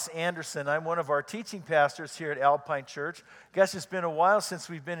Anderson. I'm one of our teaching pastors here at Alpine Church. Guess it's been a while since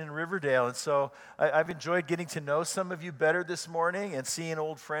we've been in Riverdale, and so I've enjoyed getting to know some of you better this morning and seeing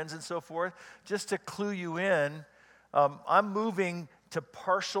old friends and so forth. Just to clue you in, I'm moving to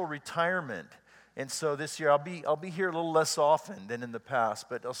partial retirement, and so this year I'll be here a little less often than in the past,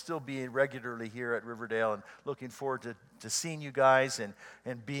 but I'll still be regularly here at Riverdale, and looking forward to seeing you guys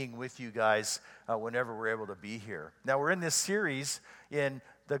and being with you guys whenever we're able to be here. Now we're in this series in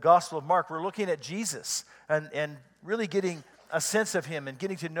the Gospel of Mark. We're looking at Jesus and really getting a sense of him and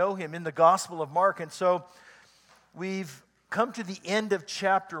getting to know him in the Gospel of Mark. And so we've come to the end of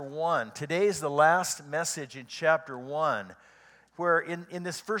chapter 1. Today is the last message in chapter 1, where in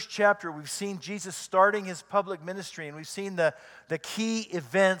this first chapter we've seen Jesus starting his public ministry, and we've seen the key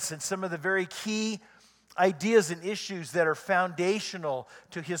events and some of the very key ideas and issues that are foundational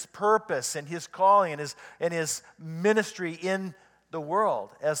to his purpose and his calling and his ministry in the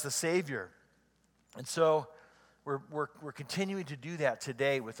world as the Savior. And so we're continuing to do that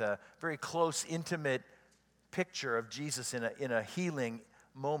today with a very close, intimate picture of Jesus in a healing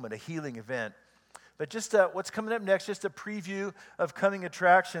moment, a healing event. But just what's coming up next, just a preview of coming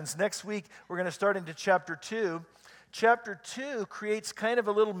attractions. Next week, we're going to start into chapter 2. Chapter 2 creates kind of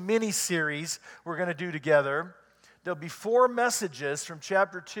a little mini-series we're going to do together. There'll be 4 messages from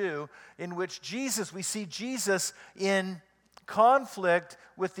chapter 2 in which we see Jesus in conflict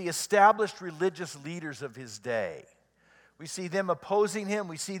with the established religious leaders of his day. We see them opposing him.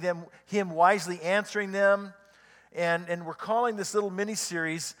 We see him wisely answering them. And we're calling this little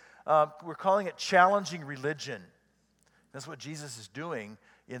mini-series, we're calling it Challenging Religion. That's what Jesus is doing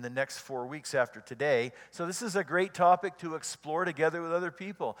in the next 4 weeks after today. So this is a great topic to explore together with other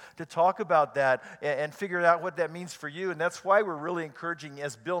people, to talk about that and figure out what that means for you. And that's why we're really encouraging,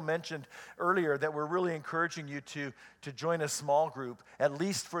 as Bill mentioned earlier, that we're really encouraging you to join a small group, at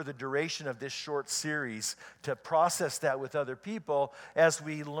least for the duration of this short series, to process that with other people as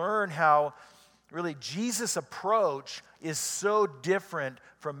we learn how really Jesus' approach is so different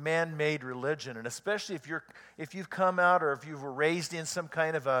from man-made religion. And especially if you've come out or if you were raised in some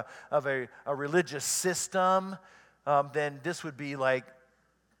kind of a religious system, then this would be like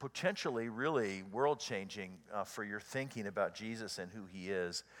potentially really world-changing for your thinking about Jesus and who he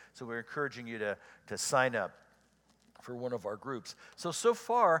is. So we're encouraging you to sign up for one of our groups. So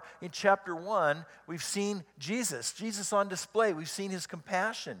far in chapter 1, we've seen Jesus on display. We've seen his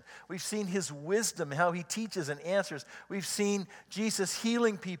compassion. We've seen his wisdom, how he teaches and answers. We've seen Jesus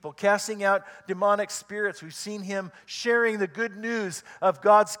healing people, casting out demonic spirits. We've seen him sharing the good news of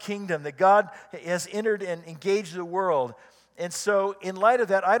God's kingdom, that God has entered and engaged the world. And so in light of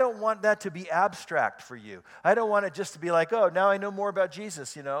that, I don't want that to be abstract for you. I don't want it just to be like, oh, now I know more about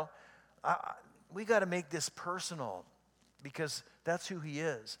Jesus, We got to make this personal, because that's who he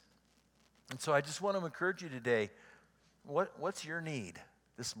is. And so I just want to encourage you today, what's your need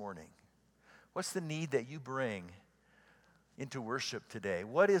this morning? What's the need that you bring into worship today?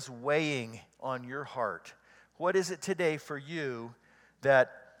 What is weighing on your heart? What is it today for you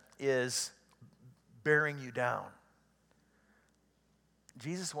that is bearing you down?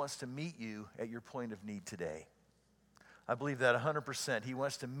 Jesus wants to meet you at your point of need today. I believe that 100%. He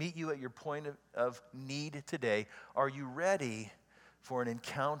wants to meet you at your point of need today. Are you ready for an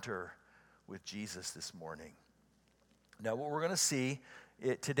encounter with Jesus this morning? Now, what we're going to see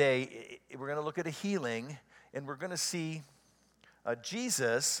today, we're going to look at a healing, and we're going to see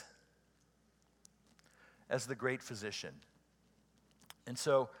Jesus as the great physician. And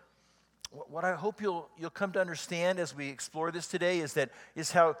so what I hope you'll come to understand as we explore this today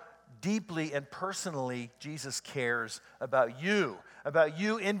is how deeply and personally Jesus cares about you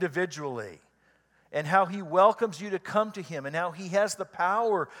individually, and how he welcomes you to come to him, and how he has the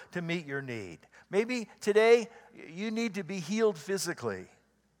power to meet your need. Maybe today you need to be healed physically.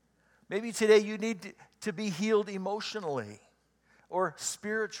 Maybe today you need to be healed emotionally or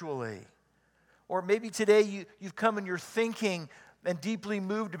spiritually. Or maybe today you've come and you're thinking and deeply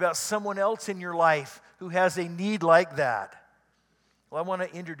moved about someone else in your life who has a need like that. Well, I want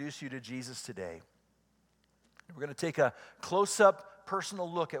to introduce you to Jesus today. We're going to take a close-up personal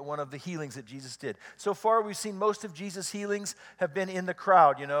look at one of the healings that Jesus did. So far, we've seen most of Jesus' healings have been in the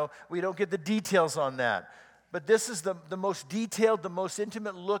crowd, We don't get the details on that. But this is the most detailed, the most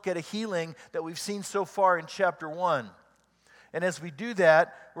intimate look at a healing that we've seen so far in chapter 1. And as we do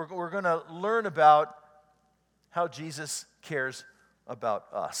that, we're going to learn about how Jesus cares about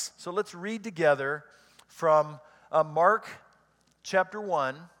us. So let's read together from Mark chapter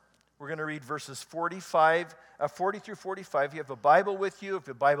 1, we're going to read verses 40 through 45. If you have a Bible with you, if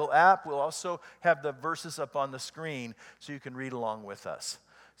you have a Bible app, we'll also have the verses up on the screen so you can read along with us.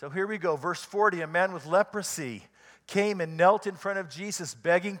 So here we go. Verse 40, a man with leprosy came and knelt in front of Jesus,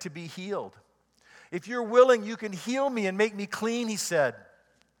 begging to be healed. If you're willing, you can heal me and make me clean, he said.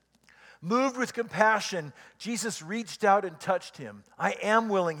 Moved with compassion, Jesus reached out and touched him. I am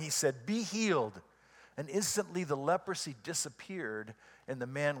willing, he said, be healed. And instantly the leprosy disappeared and the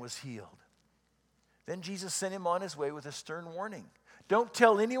man was healed. Then Jesus sent him on his way with a stern warning. Don't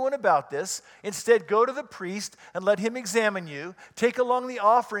tell anyone about this. Instead, go to the priest and let him examine you. Take along the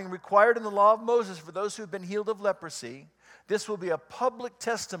offering required in the law of Moses for those who have been healed of leprosy. This will be a public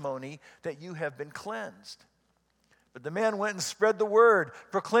testimony that you have been cleansed. But the man went and spread the word,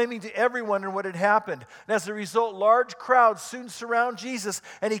 proclaiming to everyone what had happened. And as a result, large crowds soon surround Jesus,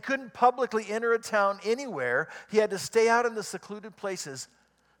 and he couldn't publicly enter a town anywhere. He had to stay out in the secluded places.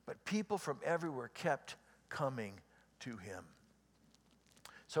 But people from everywhere kept coming to him.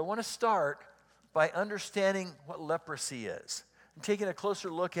 So I want to start by understanding what leprosy is. And taking a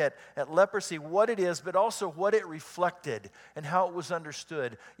closer look at leprosy, what it is, but also what it reflected and how it was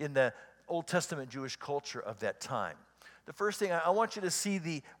understood in the Old Testament Jewish culture of that time. The first thing, I want you to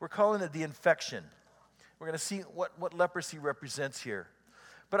see we're calling it the infection. We're going to see what leprosy represents here.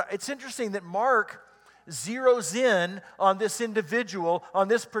 But it's interesting that Mark zeroes in on this individual, on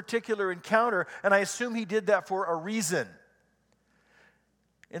this particular encounter, and I assume he did that for a reason.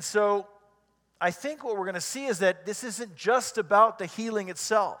 And so I think what we're going to see is that this isn't just about the healing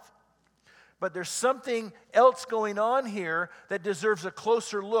itself, but there's something else going on here that deserves a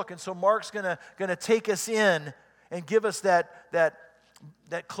closer look. And so Mark's going to take us in and give us that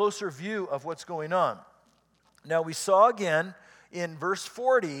closer view of what's going on. Now we saw again in verse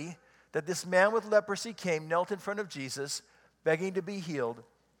 40 that this man with leprosy came, knelt in front of Jesus, begging to be healed.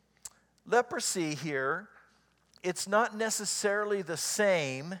 Leprosy here, it's not necessarily the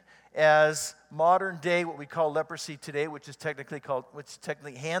same as modern day, what we call leprosy today, which is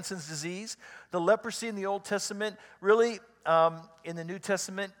technically Hansen's disease. The leprosy in the Old Testament, really in the New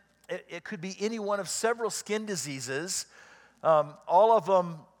Testament, it could be any one of several skin diseases. All of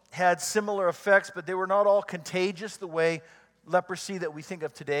them had similar effects, but they were not all contagious the way leprosy that we think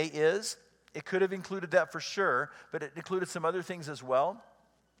of today is. It could have included that for sure, but it included some other things as well.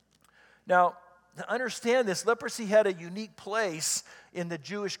 Now, to understand this, leprosy had a unique place in the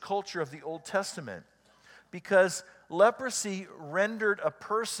Jewish culture of the Old Testament because leprosy rendered a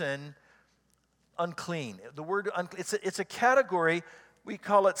person unclean. The word it's a category, we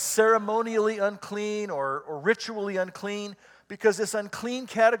call it ceremonially unclean or ritually unclean, because this unclean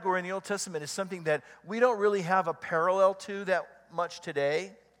category in the Old Testament is something that we don't really have a parallel to that much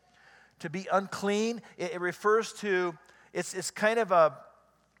today. To be unclean, it refers to, it's kind of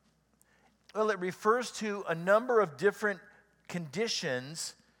it refers to a number of different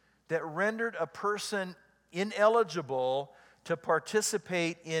conditions that rendered a person ineligible to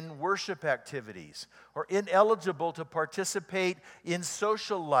participate in worship activities, or ineligible to participate in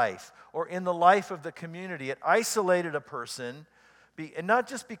social life, or in the life of the community. It isolated a person, and not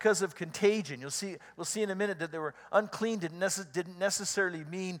just because of contagion. We'll see in a minute that they were unclean didn't necessarily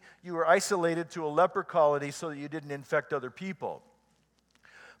mean you were isolated to a leper colony so that you didn't infect other people.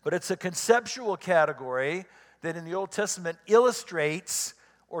 But it's a conceptual category that in the Old Testament illustrates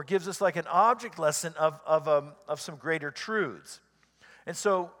or gives us like an object lesson of some greater truths. And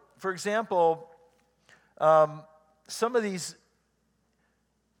so, for example, some of these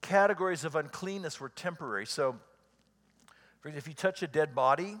categories of uncleanness were temporary. So, if you touch a dead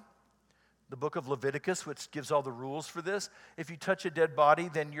body, the book of Leviticus, which gives all the rules for this, if you touch a dead body,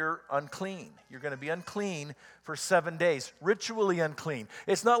 then you're unclean. You're going to be unclean for 7 days, ritually unclean.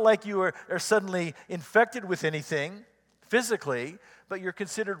 It's not like you are suddenly infected with anything physically, but you're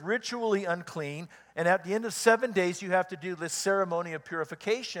considered ritually unclean, and at the end of 7 days, you have to do this ceremony of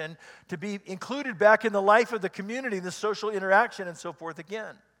purification to be included back in the life of the community, the social interaction, and so forth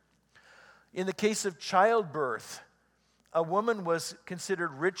again. In the case of childbirth, a woman was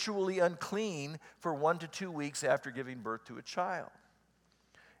considered ritually unclean for 1 to 2 weeks after giving birth to a child.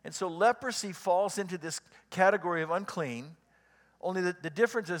 And so leprosy falls into this category of unclean, only the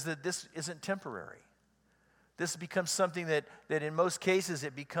difference is that this isn't temporary. This becomes something that in most cases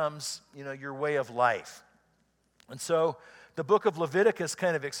it becomes, your way of life. And so the book of Leviticus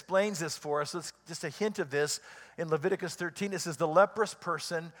kind of explains this for us. Let's just a hint of this. In Leviticus 13, it says, the leprous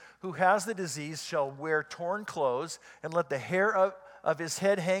person who has the disease shall wear torn clothes and let the hair of his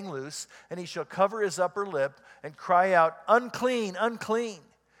head hang loose, and he shall cover his upper lip and cry out, unclean, unclean.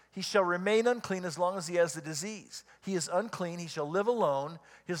 He shall remain unclean as long as he has the disease. He is unclean. He shall live alone.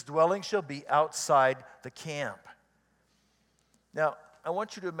 His dwelling shall be outside the camp. Now, I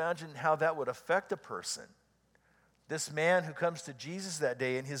want you to imagine how that would affect a person. This man who comes to Jesus that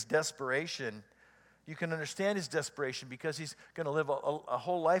day in his desperation, you can understand his desperation because he's going to live a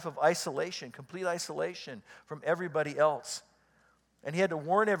whole life of isolation, complete isolation from everybody else. And he had to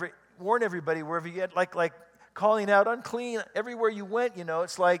warn everybody wherever you get, like calling out unclean everywhere you went.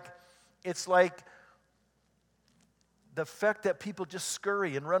 It's like the effect that people just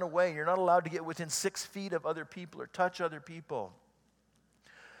scurry and run away. You're not allowed to get within 6 feet of other people or touch other people.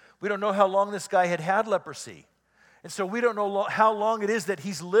 We don't know how long this guy had leprosy. And so we don't know how long it is that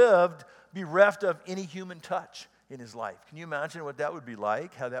he's lived bereft of any human touch in his life. Can you imagine what that would be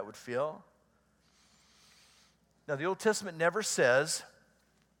like, how that would feel? Now, the Old Testament never says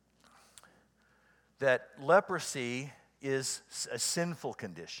that leprosy is a sinful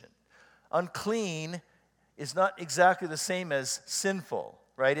condition. Unclean is not exactly the same as sinful,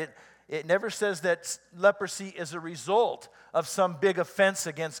 right? It never says that leprosy is a result of some big offense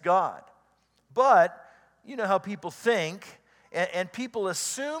against God. But you know how people think, and people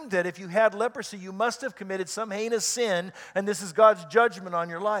assume that if you had leprosy, you must have committed some heinous sin, and this is God's judgment on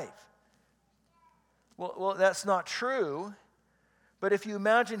your life. Well, that's not true. But if you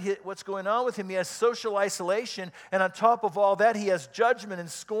imagine what's going on with him, he has social isolation, and on top of all that, he has judgment and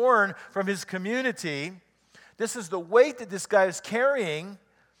scorn from his community. This is the weight that this guy is carrying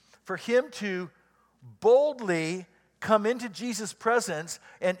for him to boldly come into Jesus' presence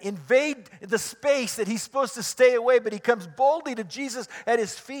and invade the space that he's supposed to stay away, but he comes boldly to Jesus at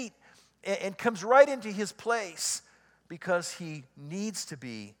his feet and comes right into his place because he needs to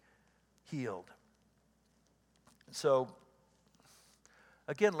be healed. So,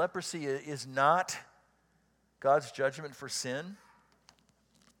 again, leprosy is not God's judgment for sin,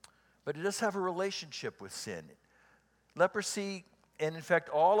 but it does have a relationship with sin. Leprosy, and in fact,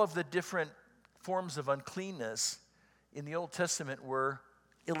 all of the different forms of uncleanness in the Old Testament were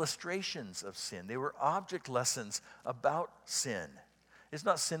illustrations of sin. They were object lessons about sin. It's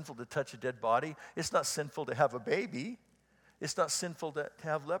not sinful to touch a dead body. It's not sinful to have a baby. It's not sinful to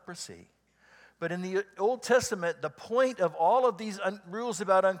have leprosy. But in the Old Testament, the point of all of these rules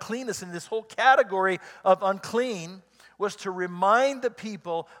about uncleanness and this whole category of unclean was to remind the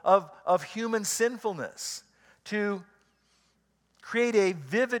people of human sinfulness, to create a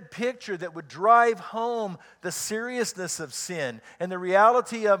vivid picture that would drive home the seriousness of sin and the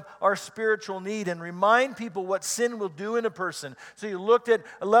reality of our spiritual need and remind people what sin will do in a person. So you looked at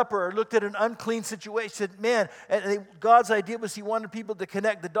a leper or looked at an unclean situation, man, and God's idea was he wanted people to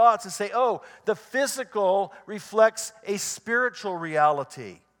connect the dots and say, oh, the physical reflects a spiritual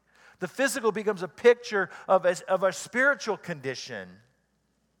reality. The physical becomes a picture of a spiritual condition.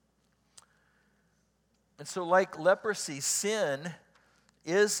 And so like leprosy, sin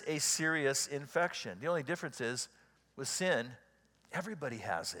is a serious infection. The only difference is, with sin, everybody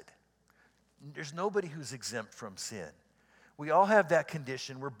has it. There's nobody who's exempt from sin. We all have that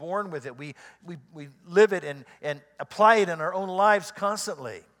condition. We're born with it. We live it and apply it in our own lives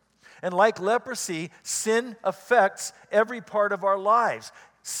constantly. And like leprosy, sin affects every part of our lives.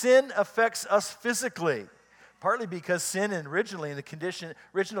 Sin affects us physically. Partly because sin, and originally in the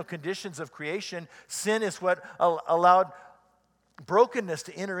original conditions of creation, sin is what allowed brokenness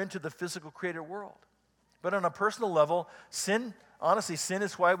to enter into the physical created world. But on a personal level, sin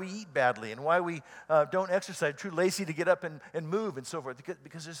is why we eat badly and why we don't exercise, too lazy to get up and move and so forth.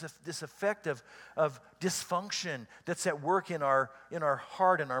 Because there's this effect of dysfunction that's at work in our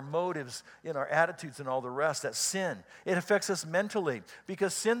heart and our motives, in our attitudes and all the rest. That's sin. It affects us mentally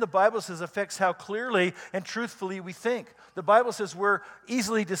because sin, the Bible says, affects how clearly and truthfully we think. The Bible says we're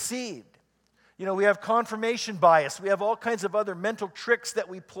easily deceived. You know, we have confirmation bias. We have all kinds of other mental tricks that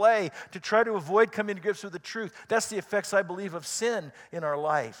we play to try to avoid coming to grips with the truth. That's the effects, I believe, of sin in our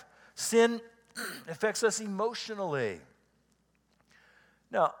life. Sin affects us emotionally.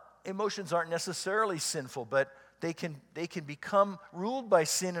 Now, emotions aren't necessarily sinful, but they can become ruled by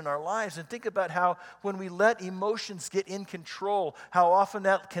sin in our lives. And think about how when we let emotions get in control, how often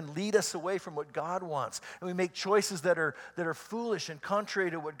that can lead us away from what God wants. And we make choices that are foolish and contrary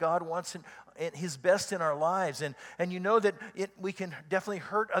to what God wants and His best in our lives. And you know that we can definitely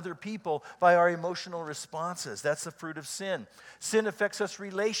hurt other people by our emotional responses. That's the fruit of sin. Sin affects us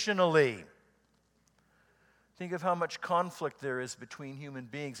relationally. Think of how much conflict there is between human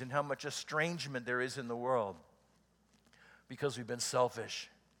beings and how much estrangement there is in the world because we've been selfish.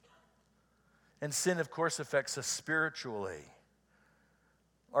 And sin, of course, affects us spiritually.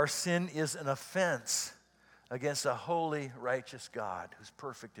 Our sin is an offense against a holy, righteous God who's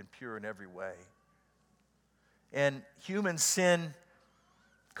perfect and pure in every way. And human sin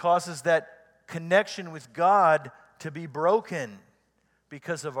causes that connection with God to be broken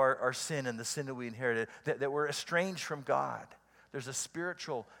because of our sin and the sin that we inherited, that we're estranged from God. There's a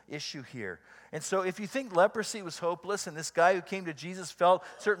spiritual issue here. And so if you think leprosy was hopeless, and this guy who came to Jesus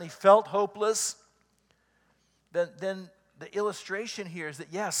certainly felt hopeless, then the illustration here is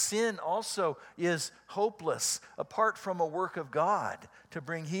that, sin also is hopeless. Apart from a work of God to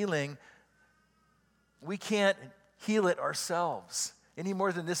bring healing, we can't heal it ourselves any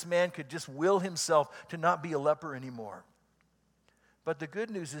more than this man could just will himself to not be a leper anymore. But the good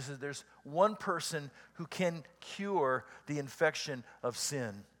news is that there's one person who can cure the infection of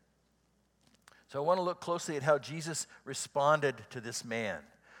sin. So I want to look closely at how Jesus responded to this man,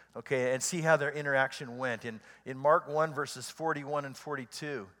 okay, and see how their interaction went. In Mark 1, verses 41 and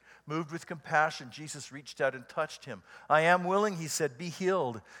 42, moved with compassion, Jesus reached out and touched him. "I am willing," he said, "be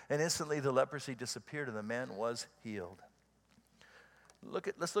healed." And instantly the leprosy disappeared and the man was healed.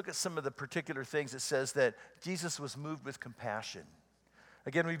 Let's look at some of the particular things. It says that Jesus was moved with compassion.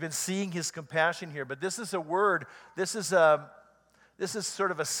 Again, we've been seeing his compassion here, but this is a word, this is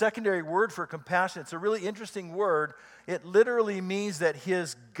sort of a secondary word for compassion. It's a really interesting word. It literally means that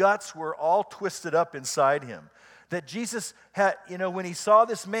his guts were all twisted up inside him. That Jesus had, when he saw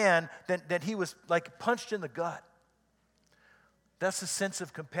this man, that he was like punched in the gut. That's a sense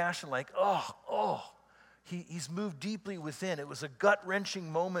of compassion, like, he's moved deeply within. It was a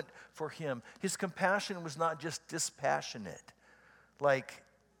gut-wrenching moment for him. His compassion was not just dispassionate, like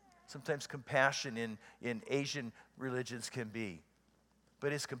sometimes compassion in Asian religions can be.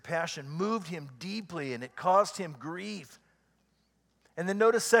 But his compassion moved him deeply, and it caused him grief. And then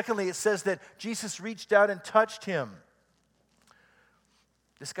notice, secondly, it says that Jesus reached out and touched him.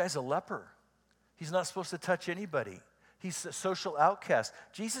 This guy's a leper. He's not supposed to touch anybody. He's a social outcast.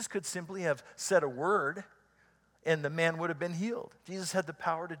 Jesus could simply have said a word, and the man would have been healed. Jesus had the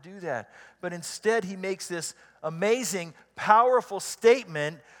power to do that. But instead, he makes this amazing, powerful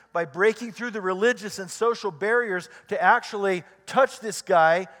statement by breaking through the religious and social barriers to actually touch this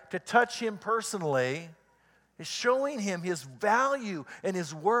guy, to touch him personally, is showing him his value and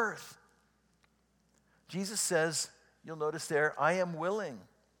his worth. Jesus says, you'll notice there, "I am willing."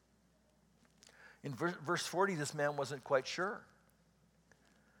 In verse 40, this man wasn't quite sure.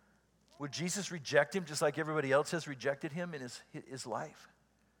 Would Jesus reject him just like everybody else has rejected him in his life?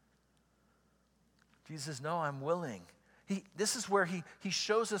 Jesus says, "No, I'm willing." This is where he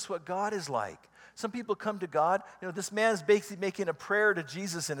shows us what God is like. Some people come to God. This man is basically making a prayer to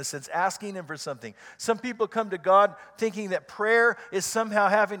Jesus in a sense, asking him for something. Some people come to God thinking that prayer is somehow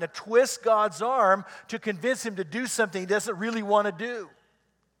having to twist God's arm to convince him to do something he doesn't really want to do.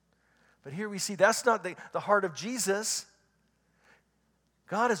 But here we see that's not the heart of Jesus.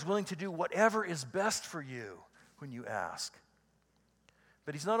 God is willing to do whatever is best for you when you ask.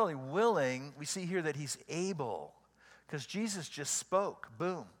 But he's not only willing, we see here that he's able. Because Jesus just spoke.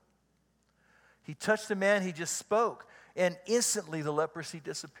 Boom. He touched the man, he just spoke. And instantly the leprosy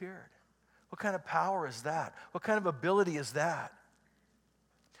disappeared. What kind of power is that? What kind of ability is that?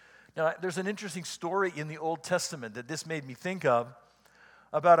 Now, there's an interesting story in the Old Testament that this made me think of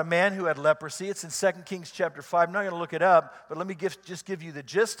about a man who had leprosy. It's in 2 Kings chapter 5. I'm not going to look it up, but let me just give you the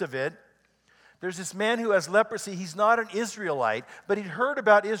gist of it. There's this man who has leprosy. He's not an Israelite, but he'd heard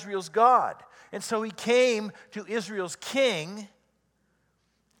about Israel's God. And so he came to Israel's king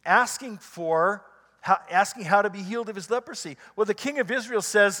asking how to be healed of his leprosy. Well, the king of Israel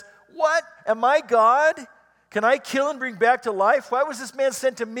says, "What? Am I God? Can I kill and bring back to life? Why was this man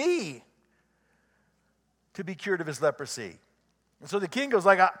sent to me to be cured of his leprosy?" And so the king goes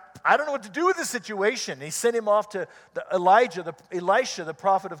like, I don't know what to do with this situation. And he sent him off to Elisha, the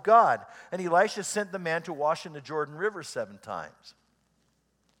prophet of God. And Elisha sent the man to wash in the Jordan River 7 times.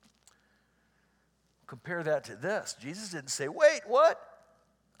 Compare that to this. Jesus didn't say, "Wait, what?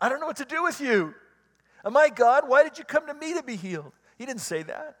 I don't know what to do with you. Am I God? Why did you come to me to be healed?" He didn't say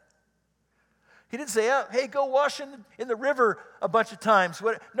that. He didn't say, "Hey, go wash in the river a bunch of times."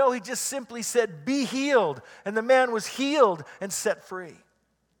 No, he just simply said, "Be healed." And the man was healed and set free.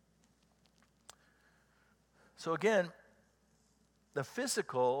 So again, the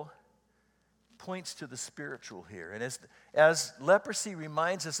physical points to the spiritual here. And as leprosy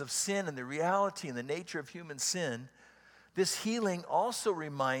reminds us of sin and the reality and the nature of human sin, this healing also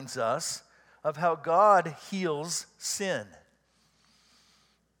reminds us of how God heals sin.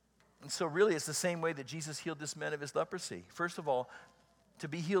 And so really it's the same way that Jesus healed this man of his leprosy. First of all, to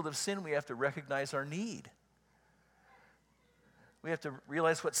be healed of sin, we have to recognize our need. We have to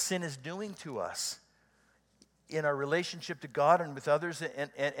realize what sin is doing to us in our relationship to God and with others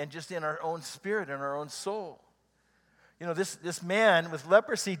and just in our own spirit and our own soul. This man with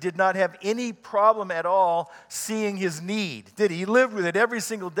leprosy did not have any problem at all seeing his need, did he? He lived with it every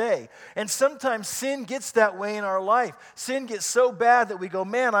single day. And sometimes sin gets that way in our life. Sin gets so bad that we go,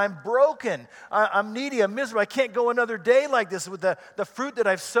 man, I'm broken. I'm needy. I'm miserable. I can't go another day like this with the fruit that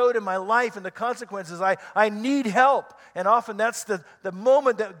I've sowed in my life and the consequences. I need help. And often that's the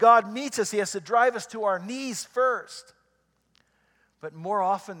moment that God meets us. He has to drive us to our knees first. But more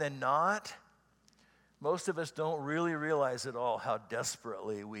often than not, most of us don't really realize at all how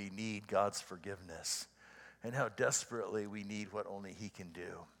desperately we need God's forgiveness and how desperately we need what only He can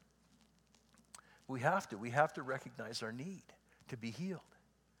do. We have to recognize our need to be healed.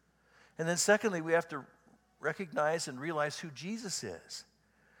 And then secondly, we have to recognize and realize who Jesus is.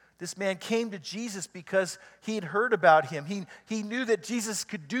 This man came to Jesus because he had heard about Him. He knew that Jesus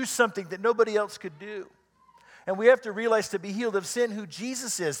could do something that nobody else could do. And we have to realize, to be healed of sin, who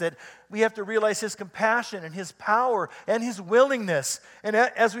Jesus is, that we have to realize His compassion and His power and His willingness. And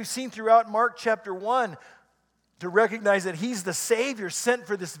as we've seen throughout Mark chapter 1, to recognize that He's the Savior sent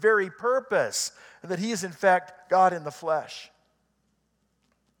for this very purpose, and that He is in fact God in the flesh.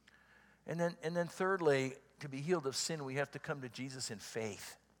 And then thirdly, to be healed of sin, we have to come to Jesus in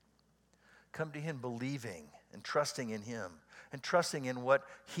faith. Come to Him believing and trusting in Him and trusting in what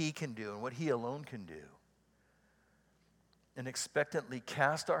He can do and what He alone can do. And expectantly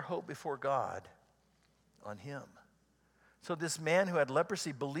cast our hope before God on Him. So this man who had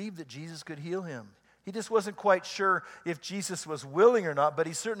leprosy believed that Jesus could heal him. He just wasn't quite sure if Jesus was willing or not, but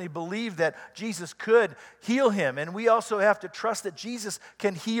he certainly believed that Jesus could heal him. And we also have to trust that Jesus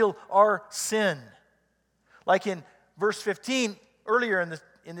can heal our sin. Like in verse 15, earlier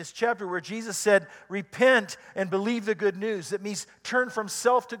in this chapter, where Jesus said, repent and believe the good news. That means turn from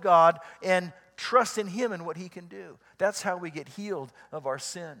self to God and trust in Him and what He can do. That's how we get healed of our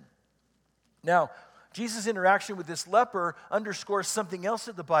sin. Now, Jesus' interaction with this leper underscores something else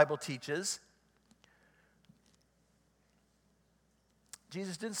that the Bible teaches.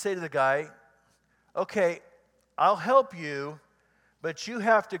 Jesus didn't say to the guy, okay, I'll help you, but you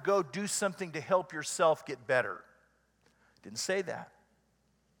have to go do something to help yourself get better. Didn't say that.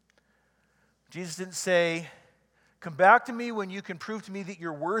 Jesus didn't say, come back to me when you can prove to me that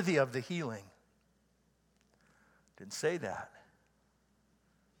you're worthy of the healing. Didn't say that.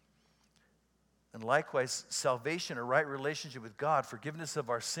 And likewise, salvation, a right relationship with God, forgiveness of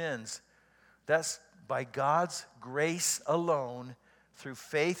our sins, that's by God's grace alone, through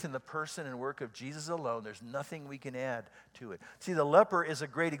faith in the person and work of Jesus alone. There's nothing we can add to it. See, the leper is a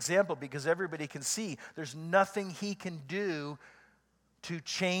great example because everybody can see there's nothing he can do to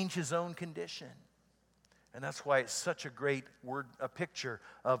change his own condition. And that's why it's such a great word, a picture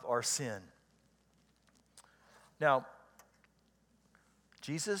of our sin. Now,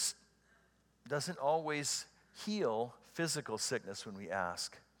 Jesus doesn't always heal physical sickness when we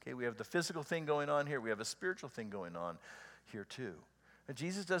ask. Okay, we have the physical thing going on here. We have a spiritual thing going on here too. And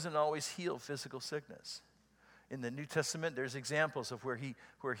Jesus doesn't always heal physical sickness. In the New Testament, there's examples of where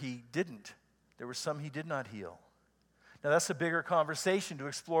he didn't. There were some He did not heal. Now, that's a bigger conversation to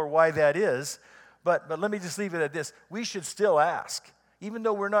explore why that is. But let me just leave it at this. We should still ask. Even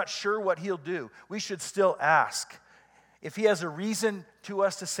though we're not sure what He'll do, we should still ask. If He has a reason to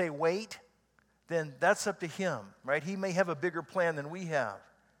us to say wait, then that's up to Him, right? He may have a bigger plan than we have.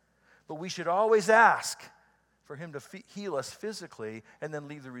 But we should always ask for Him to heal us physically and then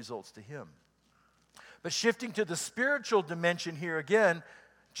leave the results to Him. But shifting to the spiritual dimension here again,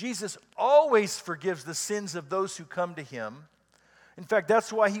 Jesus always forgives the sins of those who come to Him. In fact,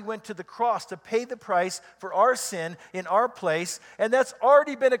 that's why He went to the cross, to pay the price for our sin in our place. And that's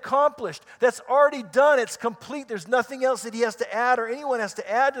already been accomplished. That's already done. It's complete. There's nothing else that He has to add or anyone has to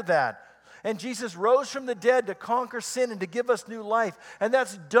add to that. And Jesus rose from the dead to conquer sin and to give us new life. And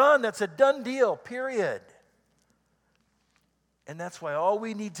that's done. That's a done deal, period. And that's why all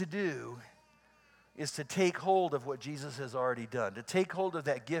we need to do is to take hold of what Jesus has already done, to take hold of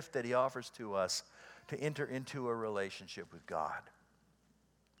that gift that He offers to us to enter into a relationship with God.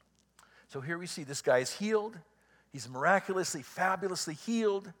 So here we see this guy is healed. He's miraculously, fabulously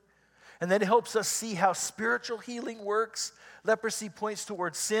healed. And that helps us see how spiritual healing works. Leprosy points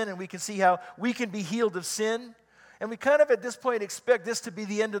towards sin, and we can see how we can be healed of sin. And we kind of at this point expect this to be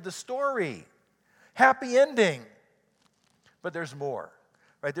the end of the story. Happy ending. But there's more,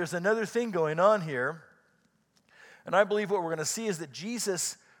 right? There's another thing going on here. And I believe what we're going to see is that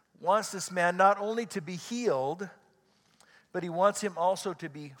Jesus wants this man not only to be healed, but He wants him also to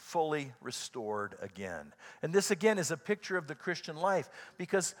be fully restored again. And this again is a picture of the Christian life,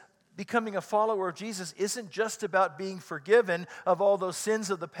 because becoming a follower of Jesus isn't just about being forgiven of all those sins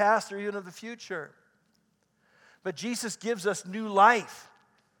of the past or even of the future. But Jesus gives us new life.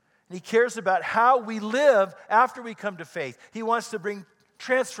 And he cares about how we live after we come to faith. He wants to bring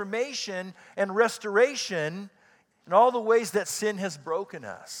transformation and restoration in all the ways that sin has broken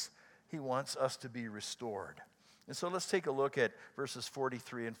us. He wants us to be restored. And so let's take a look at verses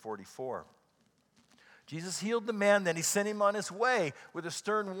 43 and 44. Jesus healed the man, then he sent him on his way with a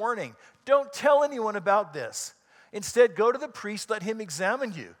stern warning. Don't tell anyone about this. Instead, go to the priest, let him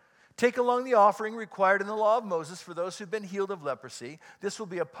examine you. Take along the offering required in the law of Moses for those who've been healed of leprosy. This will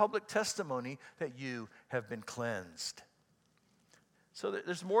be a public testimony that you have been cleansed. So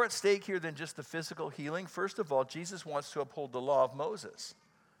there's more at stake here than just the physical healing. First of all, Jesus wants to uphold the law of Moses.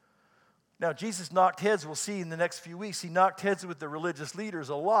 Now, Jesus knocked heads, we'll see in the next few weeks. He knocked heads with the religious leaders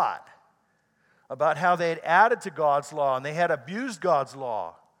a lot about how they had added to God's law and they had abused God's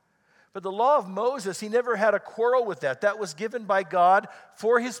law. But the law of Moses, he never had a quarrel with that. That was given by God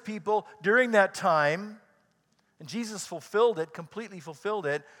for his people during that time. And Jesus fulfilled it, completely fulfilled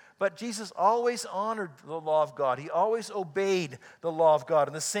it. But Jesus always honored the law of God. He always obeyed the law of God.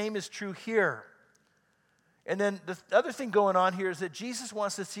 And the same is true here. And then the other thing going on here is that Jesus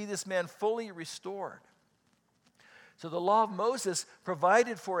wants to see this man fully restored. So the law of Moses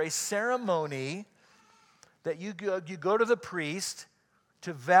provided for a ceremony that you go to the priest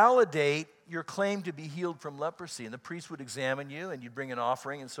to validate your claim to be healed from leprosy. And the priest would examine you, and you'd bring an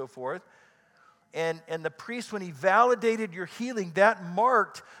offering and so forth. And the priest, when he validated your healing, that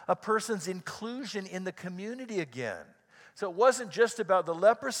marked a person's inclusion in the community again. So it wasn't just about the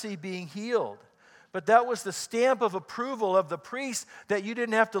leprosy being healed, but that was the stamp of approval of the priest that you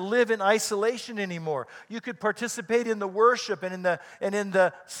didn't have to live in isolation anymore. You could participate in the worship and in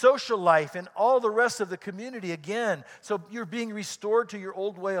the social life and all the rest of the community again. So you're being restored to your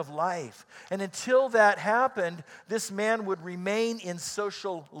old way of life. And until that happened, this man would remain in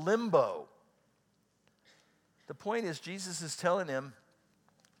social limbo. The point is, Jesus is telling him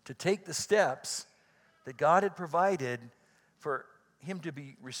to take the steps that God had provided for him to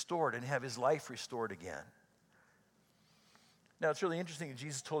be restored and have his life restored again. Now, it's really interesting that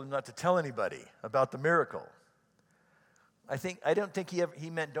Jesus told him not to tell anybody about the miracle. I don't think he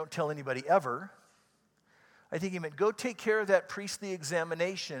meant don't tell anybody ever. I think he meant go take care of that priestly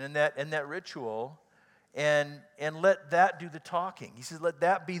examination and that ritual and let that do the talking. He says, let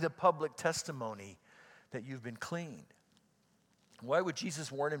that be the public testimony that you've been cleaned. Why would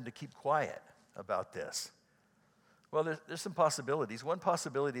Jesus warn him to keep quiet about this? Well, there's some possibilities. One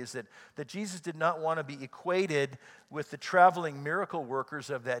possibility is that Jesus did not want to be equated with the traveling miracle workers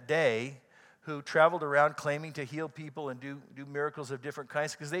of that day who traveled around claiming to heal people and do miracles of different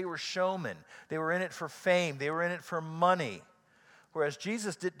kinds, because they were showmen. They were in it for fame. They were in it for money. Whereas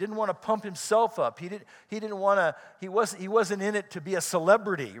Jesus didn't want to pump himself up. He wasn't in it to be a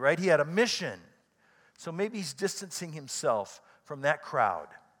celebrity, right? He had a mission. So maybe he's distancing himself from that crowd.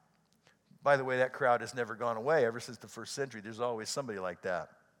 By the way, that crowd has never gone away ever since the first century. There's always somebody like that.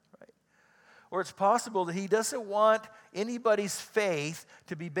 Right? Or it's possible that he doesn't want anybody's faith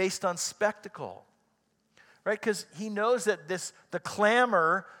to be based on spectacle. Right? Because he knows that the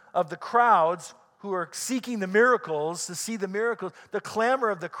clamor of the crowds who are seeking the miracles, to see the miracles, the clamor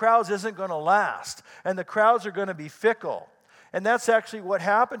of the crowds isn't going to last. And the crowds are going to be fickle. And that's actually what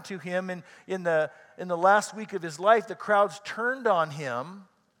happened to him in the last week of his life. The crowds turned on him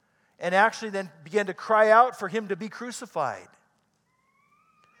and actually then began to cry out for him to be crucified.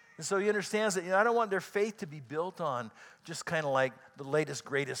 And so he understands that, I don't want their faith to be built on just kind of like the latest,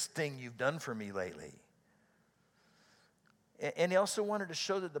 greatest thing you've done for me lately. And he also wanted to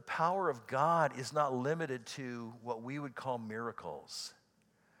show that the power of God is not limited to what we would call miracles.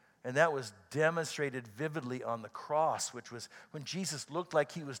 And that was demonstrated vividly on the cross, which was when Jesus looked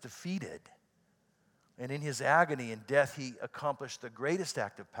like he was defeated. And in his agony and death, he accomplished the greatest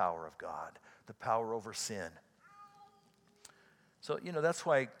act of power of God, the power over sin. So, that's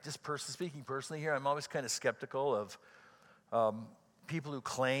why, just speaking personally here, I'm always kind of skeptical of people who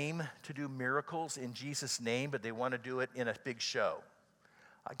claim to do miracles in Jesus' name, but they want to do it in a big show.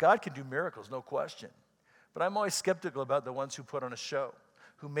 God can do miracles, no question. But I'm always skeptical about the ones who put on a show,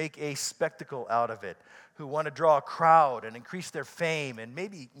 who make a spectacle out of it, who want to draw a crowd and increase their fame and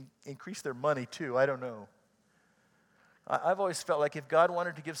maybe increase their money too. I don't know. I've always felt like if God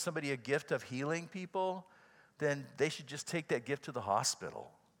wanted to give somebody a gift of healing people, then they should just take that gift to the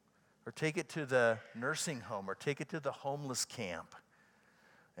hospital or take it to the nursing home or take it to the homeless camp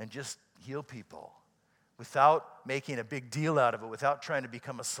and just heal people without making a big deal out of it, without trying to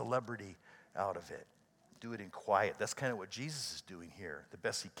become a celebrity out of it. Do it in quiet. That's kind of what Jesus is doing here, the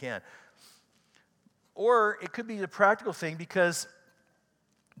best he can. Or it could be a practical thing because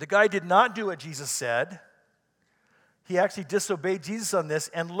the guy did not do what Jesus said, he actually disobeyed Jesus on this,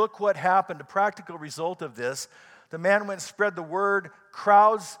 and look what happened. The practical result of this, the man went and spread the word.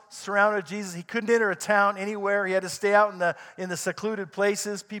 Crowds surrounded Jesus. He couldn't enter a town anywhere. He had to stay out in the secluded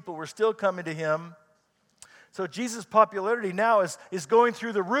places. People were still coming to him. So Jesus' popularity now is going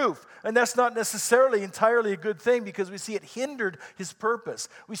through the roof. And that's not necessarily entirely a good thing, because we see it hindered his purpose.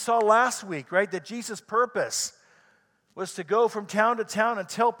 We saw last week, right, that Jesus' purpose was to go from town to town and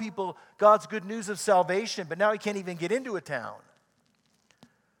tell people God's good news of salvation, but now he can't even get into a town.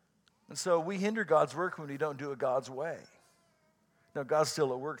 And so we hinder God's work when we don't do it God's way. Now, God's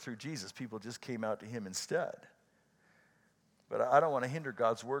still at work through Jesus. People just came out to him instead. But I don't want to hinder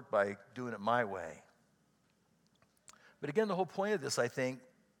God's work by doing it my way. But again, the whole point of this, I think,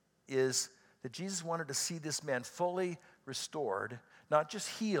 is that Jesus wanted to see this man fully restored, not just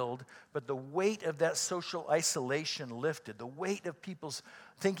healed, but the weight of that social isolation lifted, the weight of people's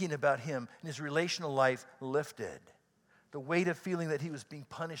thinking about him and his relational life lifted, the weight of feeling that he was being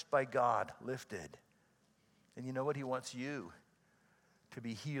punished by God lifted. And you know what? He wants you to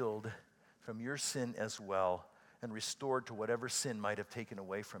be healed from your sin as well and restored to whatever sin might have taken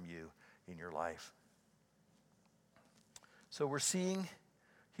away from you in your life. So we're seeing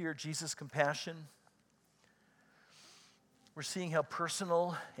here Jesus' compassion. We're seeing how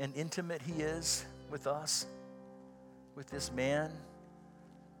personal and intimate he is with us, with this man.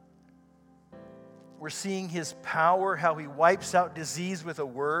 We're seeing his power, how he wipes out disease with a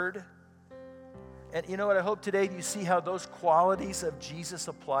word. And you know what? I hope today you see how those qualities of Jesus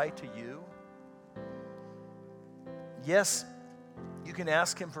apply to you. Yes, you can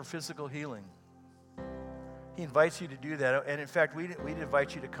ask him for physical healing. He invites you to do that. And in fact, we'd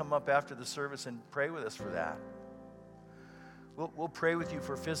invite you to come up after the service and pray with us for that. We'll pray with you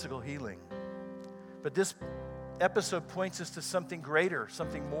for physical healing. But this episode points us to something greater,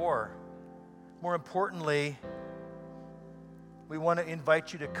 something more. More importantly, we want to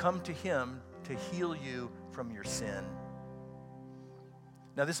invite you to come to him to heal you from your sin.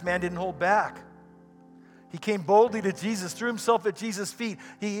 Now, this man didn't hold back. He came boldly to Jesus, threw himself at Jesus' feet.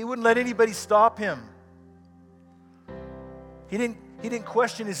 He wouldn't let anybody stop him. He didn't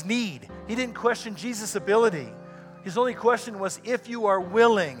question his need. He didn't question Jesus' ability. His only question was, if you are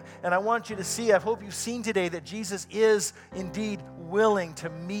willing. And I want you to see, I hope you've seen today that Jesus is indeed willing to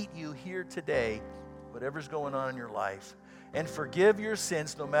meet you here today, whatever's going on in your life, and forgive your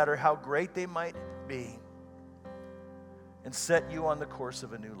sins no matter how great they might be, and set you on the course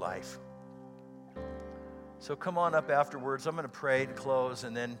of a new life. So come on up afterwards. I'm going to pray to close,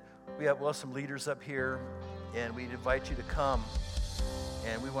 and then we'll have some leaders up here, and we'd invite you to come,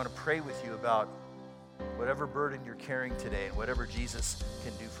 and we want to pray with you about whatever burden you're carrying today and whatever Jesus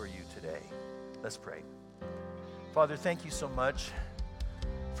can do for you today. Let's pray. Father, thank you so much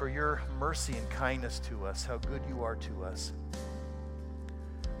for your mercy and kindness to us, how good you are to us.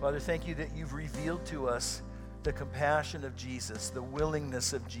 Father, thank you that you've revealed to us the compassion of Jesus, the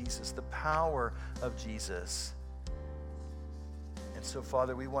willingness of Jesus, the power of Jesus. And so,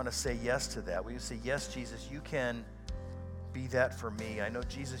 Father, we want to say yes to that. We say, yes, Jesus, you can be that for me. I know,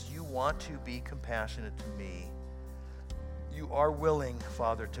 Jesus, you want to be compassionate to me. You are willing,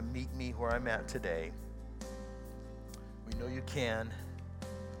 Father, to meet me where I'm at today. We know you can.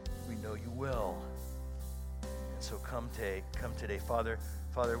 We know you will. And so come today. Father,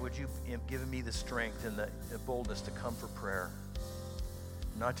 would you give me the strength and the boldness to come for prayer?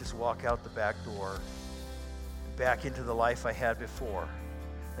 Not just walk out the back door, back into the life I had before,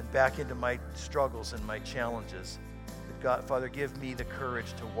 and back into my struggles and my challenges. But God, Father, give me the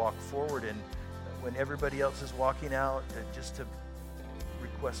courage to walk forward, and when everybody else is walking out, just to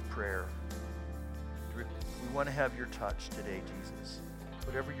request prayer. We want to have your touch today, Jesus.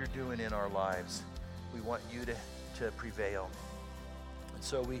 Whatever you're doing in our lives, we want you to prevail. And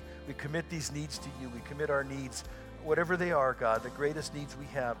so we commit these needs to you. We commit our needs, whatever they are, God, the greatest needs we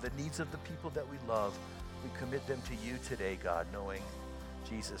have, the needs of the people that we love. We commit them to you today, God, knowing,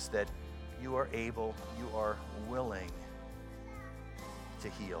 Jesus, that you are able, you are willing to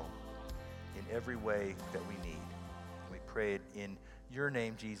heal in every way that we need. We pray it in your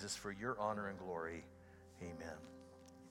name, Jesus, for your honor and glory. Amen.